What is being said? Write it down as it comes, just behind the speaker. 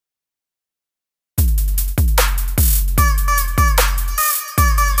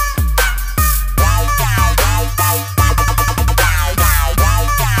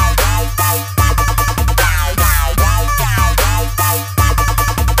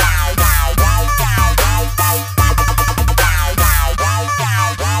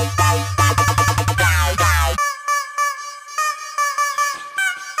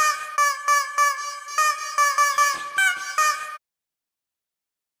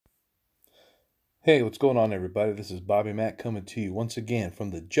Hey, what's going on, everybody? This is Bobby Mack coming to you once again from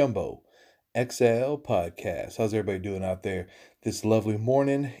the Jumbo XL podcast. How's everybody doing out there this lovely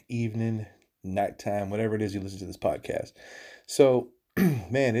morning, evening, nighttime, whatever it is you listen to this podcast? So,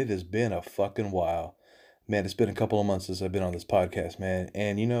 man, it has been a fucking while. Man, it's been a couple of months since I've been on this podcast, man.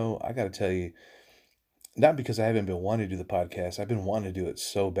 And I got to tell you, not because I haven't been wanting to do the podcast, I've been wanting to do it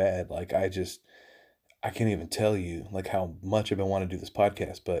so bad. I can't even tell you like how much I've been wanting to do this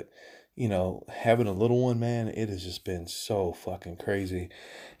podcast, but having a little one, man, it has just been so fucking crazy.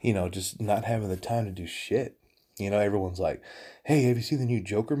 Just not having the time to do shit. Everyone's like, "Hey, have you seen the new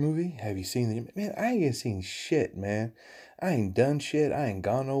Joker movie? Have you seen the man? I ain't seen shit, man. I ain't done shit. I ain't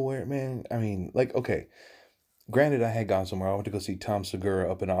gone nowhere, man. I mean, like, okay, granted, I had gone somewhere. I went to go see Tom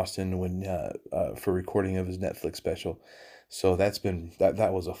Segura up in Austin when for recording of his Netflix special. So that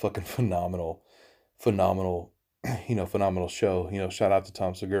was a fucking phenomenal, phenomenal show. Shout out to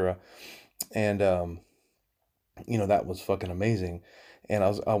Tom Segura, and that was fucking amazing. And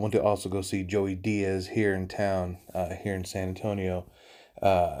I went to also go see Joey Diaz here in town, here in San Antonio,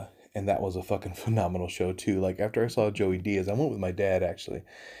 and that was a fucking phenomenal show too. Like after I saw Joey Diaz, I went with my dad actually,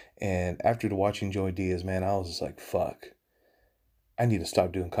 and after watching Joey Diaz, man, I was just like, fuck, I need to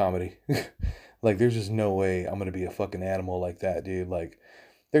stop doing comedy. Like, there's just no way I'm gonna be a fucking animal like that, dude. Like,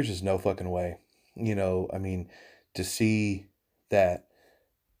 there's just no fucking way. I mean, to see that,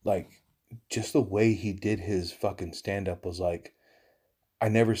 like, just the way he did his fucking stand up was like, I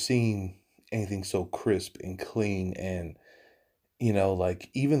never seen anything so crisp and clean. And, like,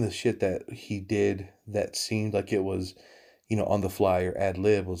 even the shit that he did that seemed like it was, on the fly or ad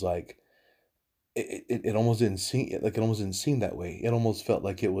lib was like, it almost didn't seem like it almost didn't seem that way. It almost felt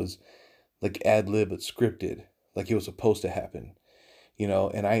like it was like ad lib but scripted, like it was supposed to happen.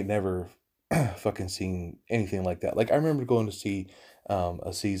 And I ain't never fucking seen anything like that. Like I remember going to see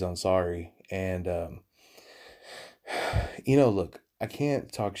Aziz Ansari, and look, I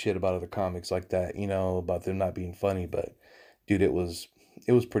can't talk shit about other comics like that, about them not being funny, but dude, it was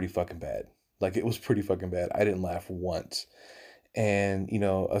pretty fucking bad. Like it was pretty fucking bad. I didn't laugh once. And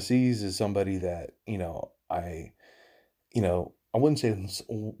Aziz is somebody that, I wouldn't say he's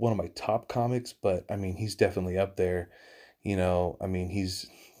one of my top comics, but I mean, he's definitely up there. I mean, he's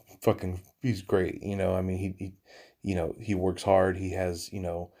great. I mean, he works hard. He has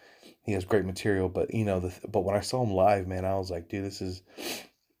great material. But but when I saw him live, man, I was like, dude, this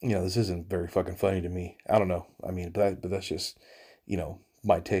isn't very fucking funny to me. I don't know. I mean, but that's just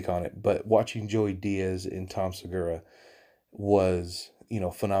my take on it. But watching Joey Diaz and Tom Segura was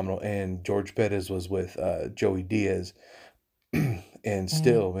phenomenal, and George Bettis was with Joey Diaz, and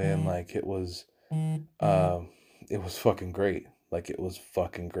still, man, like um it was fucking great. Like it was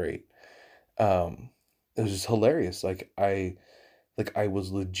fucking great. um it was just hilarious. I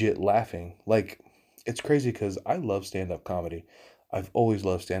was legit laughing. Like it's crazy because I love stand-up comedy. I've always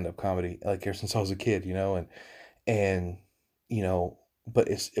loved stand-up comedy, like ever since I was a kid, and you know but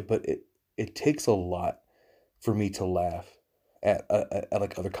it takes a lot for me to laugh at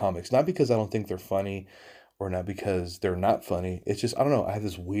like other comics, not because I don't think they're funny or not because they're not funny. It's just I don't know, I have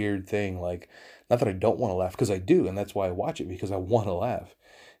this weird thing, like, not that I don't want to laugh, because I do, and that's why I watch it, because I want to laugh,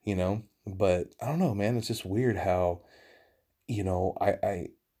 but I don't know, man, it's just weird how I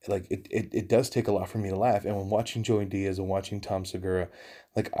like it does take a lot for me to laugh. And when watching Joey Diaz and watching Tom Segura,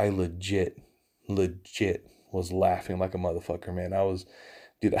 like I legit was laughing like a motherfucker, man. I was,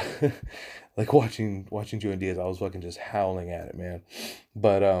 dude, like watching Joey Diaz, I was fucking just howling at it, man.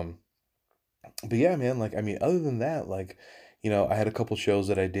 But but yeah, man, like I mean, other than that, like, I had a couple shows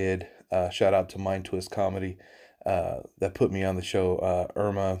that I did. Shout out to Mind Twist Comedy, that put me on the show.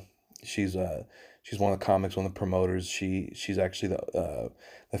 Irma, she's she's one of the comics, one of the promoters. She's actually the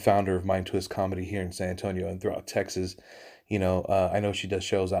founder of Mind Twist Comedy here in San Antonio and throughout Texas. I know she does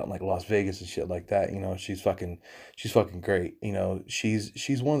shows out in like Las Vegas and shit like that. She's fucking great.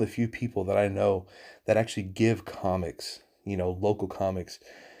 She's one of the few people that I know that actually give comics, local comics,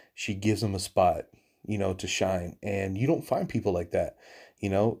 she gives them a spot, to shine. And you don't find people like that,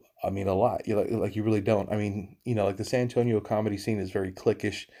 I mean, a lot. Like you really don't. I mean, like the San Antonio comedy scene is very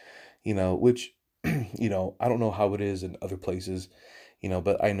cliquish, which, I don't know how it is in other places,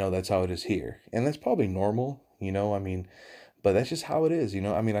 but I know that's how it is here. And that's probably normal, I mean, but that's just how it is,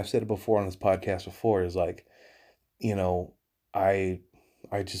 I mean, I've said it before on this podcast before, is like, you know, I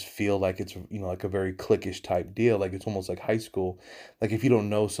I just feel like it's like a very cliquish type deal. Like it's almost like high school. Like if you don't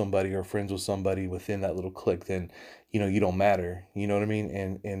know somebody or friends with somebody within that little clique, then you don't matter. You know what I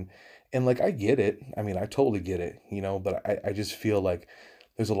mean? And like I get it. I mean, I totally get it. But I just feel like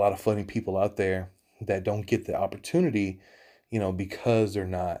there's a lot of funny people out there that don't get the opportunity, because they're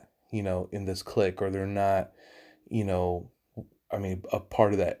not in this clique, or they're not, you know, I mean, a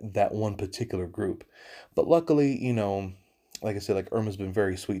part of that one particular group. But luckily, like I said, like Irma's been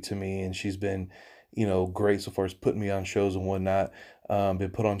very sweet to me, and she's been, great so far as putting me on shows and whatnot.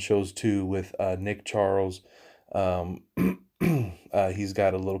 Been put on shows too with Nick Charles. Um, he's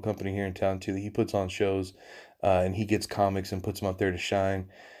got a little company here in town too that he puts on shows, and he gets comics and puts them out there to shine.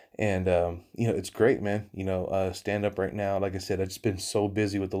 And it's great, man. Stand up right now. Like I said, I've just been so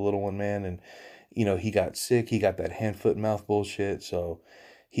busy with the little one, man, and he got sick. He got that hand, foot, mouth bullshit. So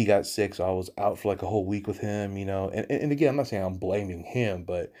he got sick. So I was out for like a whole week with him, and again, I'm not saying I'm blaming him,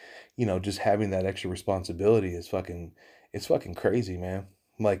 but, just having that extra responsibility is it's fucking crazy, man.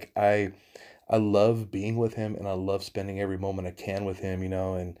 Like I love being with him and I love spending every moment I can with him,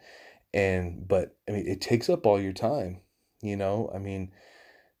 but I mean, it takes up all your time, I mean,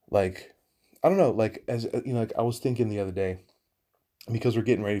 like, I don't know, like, like I was thinking the other day, because we're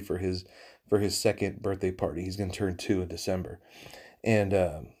getting ready for his second birthday party. He's gonna turn 2 in December. And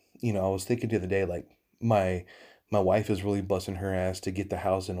I was thinking the other day, like, my wife is really busting her ass to get the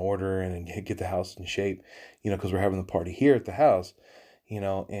house in order and get the house in shape, because we're having the party here at the house,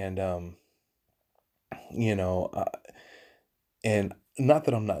 and you know, uh, and not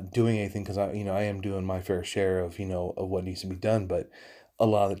that I'm not doing anything, because I am doing my fair share of, of what needs to be done, but a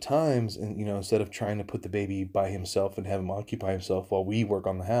lot of the times, and instead of trying to put the baby by himself and have him occupy himself while we work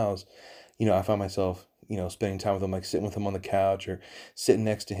on the house, I find myself, spending time with him, like sitting with him on the couch or sitting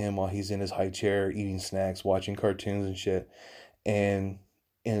next to him while he's in his high chair, eating snacks, watching cartoons and shit. And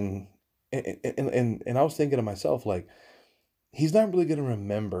and and I was thinking to myself, like, he's not really gonna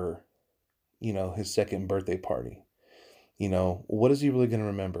remember, his second birthday party. What is he really going to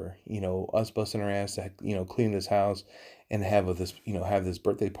remember? Us busting our ass to, clean this house and have this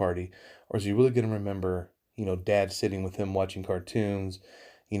birthday party? Or is he really going to remember, dad sitting with him watching cartoons,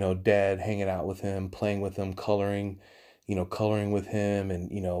 dad hanging out with him, playing with him, coloring with him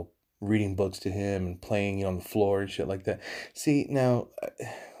and, reading books to him and playing, on the floor and shit like that. See, now,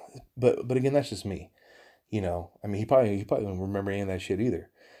 but again, that's just me. I mean, he probably don't remember any of that shit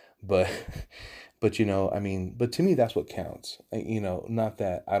either. But but I mean, but to me that's what counts. Not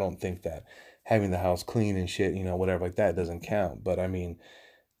that I don't think that having the house clean and shit, whatever like that doesn't count. But I mean,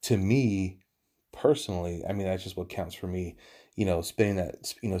 to me personally, I mean that's just what counts for me. Spending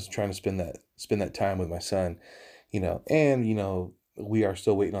that, trying to spend that time with my son. And we are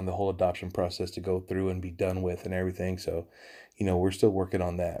still waiting on the whole adoption process to go through and be done with and everything. So, we're still working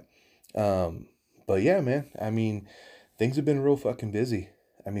on that. Um, but yeah, man, I mean, things have been real fucking busy.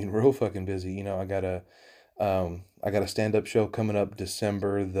 I mean, real fucking busy. I got a stand up show coming up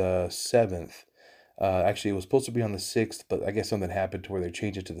December the 7th. Actually, it was supposed to be on the 6th, but I guess something happened to where they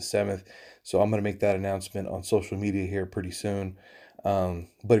changed it to the 7th. So I'm going to make that announcement on social media here pretty soon.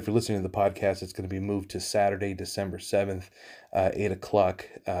 But if you're listening to the podcast, it's going to be moved to Saturday, December 7th, 8 o'clock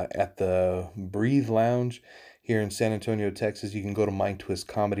at the Breathe Lounge here in San Antonio, Texas. You can go to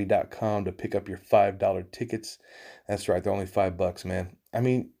mindtwistcomedy.com to pick up your $5 tickets. That's right, they're only $5, man. I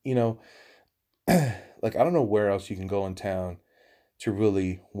mean, like, I don't know where else you can go in town to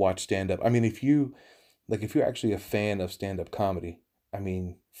really watch stand up. I mean, if you're actually a fan of stand up comedy, I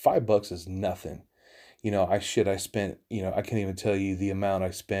mean, $5 is nothing. I spent, I can't even tell you the amount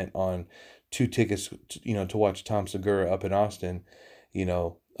I spent on 2 tickets, to watch Tom Segura up in Austin,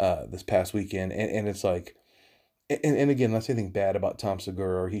 this past weekend. And it's like, and again, not say anything bad about Tom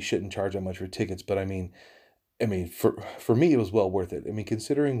Segura, or he shouldn't charge that much for tickets, but I mean, for me, it was well worth it. I mean,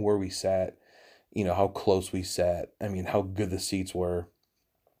 considering where we sat, how close we sat. I mean, how good the seats were.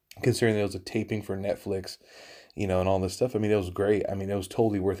 Considering there was a taping for Netflix, and all this stuff. I mean, it was great. I mean, it was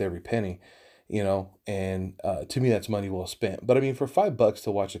totally worth every penny, And to me, that's money well spent. But I mean, for $5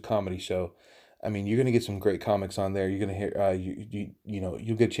 to watch a comedy show, I mean, you're gonna get some great comics on there. You're gonna hear,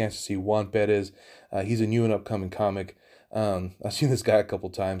 you'll get a chance to see Juan Perez. He's a new and upcoming comic. I've seen this guy a couple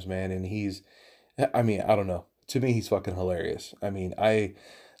times, man, and I mean, I don't know. To me, he's fucking hilarious. I mean,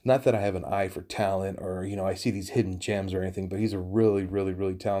 not that I have an eye for talent, or, I see these hidden gems or anything, but he's a really, really,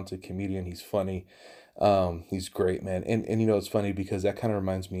 really talented comedian. He's funny. He's great, man. And it's funny because that kind of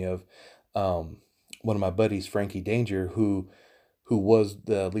reminds me of, one of my buddies, Frankie Danger, who was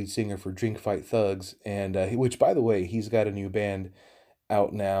the lead singer for Drink Fight Thugs. And, which, by the way, he's got a new band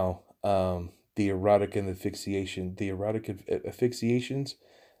out now. The erotic asphyxiations,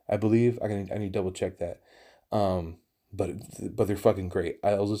 I believe. I need to double check that. Um, but they're fucking great.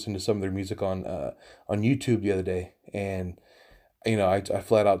 I was listening to some of their music on YouTube the other day, and I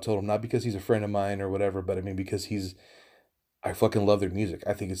flat out told him, not because he's a friend of mine or whatever, but I mean because I fucking love their music.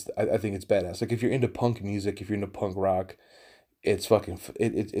 I think it's badass. Like, if you're into punk music, if you're into punk rock, it's fucking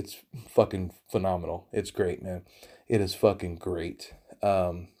it's fucking phenomenal. It's great, man. It is fucking great.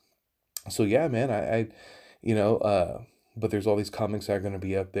 So yeah, man, I you know, but there's all these comics that are going to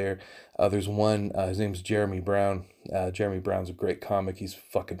be up there. There's one, his name's Jeremy Brown. Jeremy Brown's a great comic. He's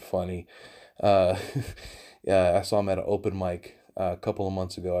fucking funny. Uh, yeah, I saw him at an open mic a couple of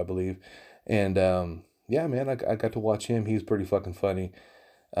months ago, I believe. And yeah, man, I got to watch him. He's pretty fucking funny.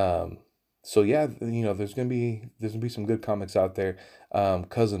 Um, so yeah, there's gonna be some good comics out there.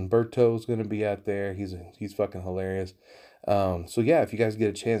 Cousin Berto's gonna be out there. He's fucking hilarious. So yeah, if you guys get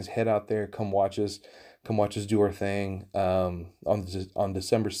a chance, head out there, come watch us do our thing. On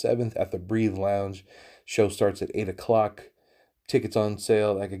December 7th at the Breathe Lounge. Show starts at 8 o'clock. Tickets on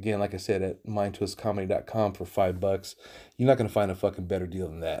sale, like again, like I said, at mindtwistcomedy.com for $5. You're not gonna find a fucking better deal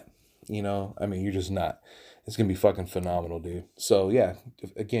than that. I mean, you're just not. It's gonna be fucking phenomenal, dude. So yeah,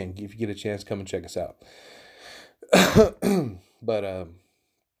 again, if you get a chance, come and check us out. But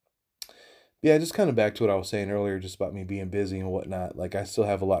yeah, just kind of back to what I was saying earlier, just about me being busy and whatnot. Like I still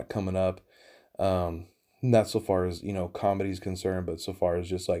have a lot coming up. Um, Not so far as, comedy's concerned, but so far as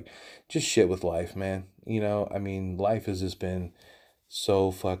just shit with life, man. I mean, life has just been so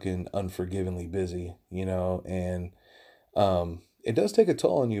fucking unforgivingly busy, and it does take a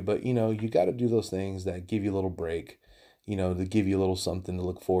toll on you, but you got to do those things that give you a little break, to give you a little something to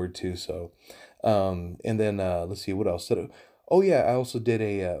look forward to. So, and then let's see what else. Oh yeah, I also did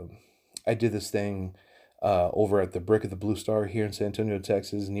I did this thing over at the Brick of the Blue Star here in San Antonio,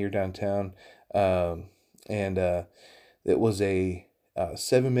 Texas, near downtown. And it was a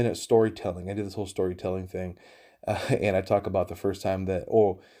 7-minute storytelling. I did this whole storytelling thing, and I talk about the first time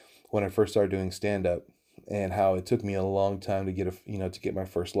when I first started doing stand up, and how it took me a long time to get my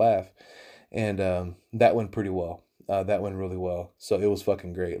first laugh, and that went pretty well. That went really well. So it was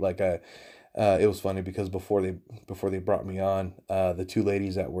fucking great. It was funny because before they brought me on, the two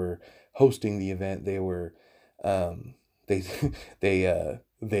ladies that were hosting the event, um, they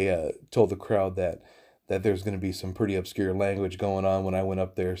they told the crowd that there's going to be some pretty obscure language going on when I went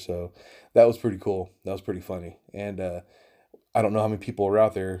up there. So that was pretty cool. That was pretty funny. And I don't know how many people were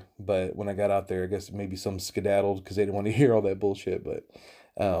out there, but when I got out there, I guess maybe some skedaddled because they didn't want to hear all that bullshit. But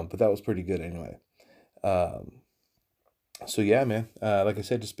that was pretty good anyway. Um, so yeah, man. Like I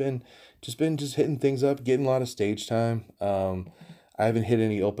said, just been hitting things up, getting a lot of stage time. I haven't hit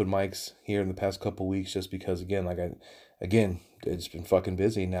any open mics here in the past couple weeks just because again, it's been fucking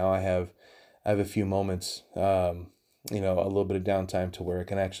busy. Now I have a few moments, a little bit of downtime to where I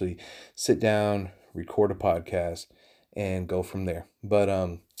can actually sit down, record a podcast, and go from there. But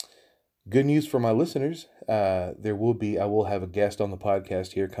good news for my listeners. I will have a guest on the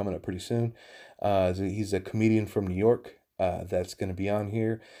podcast here coming up pretty soon. He's a comedian from New York that's going to be on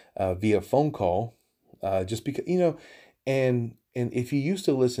here via phone call. Just because, and if you used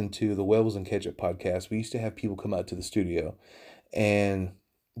to listen to the Webbles and Ketchup podcast, we used to have people come out to the studio, and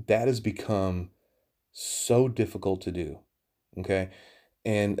that has become so difficult to do. Okay.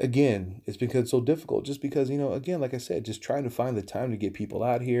 And again, it's because it's so difficult just because, again, like I said, just trying to find the time to get people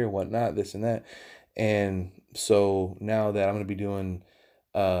out here and whatnot, this and that. And so now that I'm going to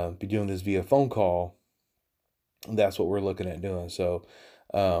be doing this via phone call, that's what we're looking at doing. So,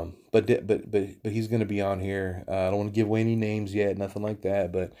 but he's going to be on here. I don't want to give away any names yet, nothing like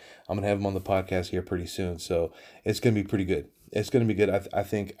that, but I'm going to have him on the podcast here pretty soon. So it's going to be pretty good. It's going to be good. I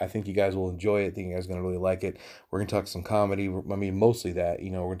think you guys will enjoy it. I think you guys are going to really like it. We're going to talk some comedy. I mean, mostly that, we're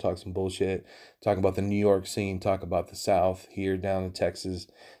going to talk some bullshit, talk about the New York scene, talk about the South here down in Texas,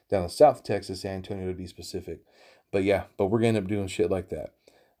 down in South Texas, San Antonio to be specific. But yeah, we're going to end up doing shit like that.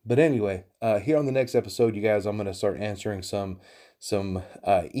 But anyway, here on the next episode, you guys, I'm going to start answering some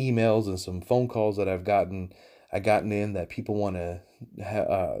emails and some phone calls that I gotten in that people want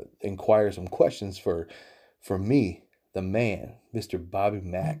to inquire some questions for me, the man, Mr. Bobby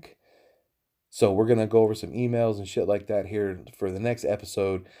Mack. So we're gonna go over some emails and shit like that here for the next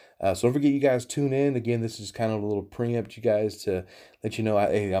episode. So don't forget, you guys tune in. Again, this is kind of a little preempt, you guys, to let you know,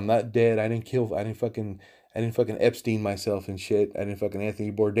 hey, I'm not dead. I didn't fucking Epstein myself and shit. I didn't fucking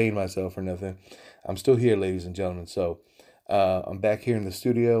Anthony Bourdain myself or nothing. I'm still here, ladies and gentlemen. So I'm back here in the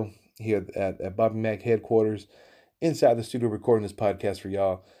studio here at Bobby Mack headquarters, inside the studio, recording this podcast for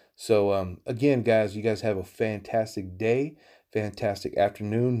y'all. So again, guys, you guys have a fantastic day, fantastic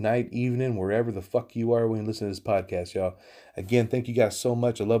afternoon, night, evening, wherever the fuck you are when you listen to this podcast, y'all. Again, thank you guys so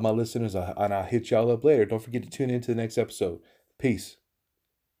much. I love my listeners, and I'll hit y'all up later. Don't forget to tune in to the next episode. Peace.